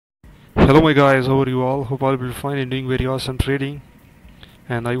Hello my guys, how are you all? Hope all will be fine and doing very awesome trading.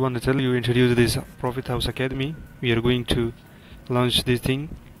 And I want to introduce this Profit House Academy. We are going to launch this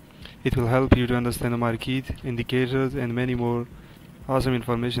thing. It will help you to understand the market, indicators and many more awesome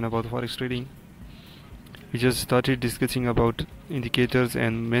information about forex trading. We just started discussing about indicators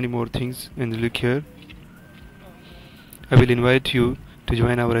and many more things, and look here. I will invite you to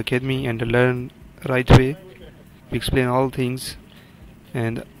join our academy and learn right way. We explain all things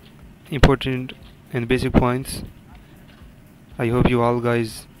and important and basic points. I hope you all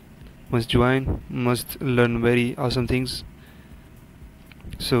guys must join, must learn very awesome things.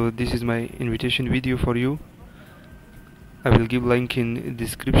 So this is my invitation video for you. I will give link in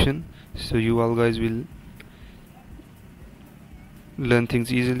description so you all guys will learn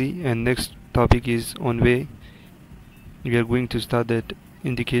things easily. And next topic is on way. We are going to start that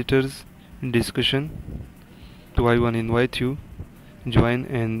indicators discussion. So I want to invite you join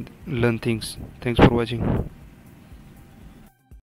and learn things. Thanks for watching.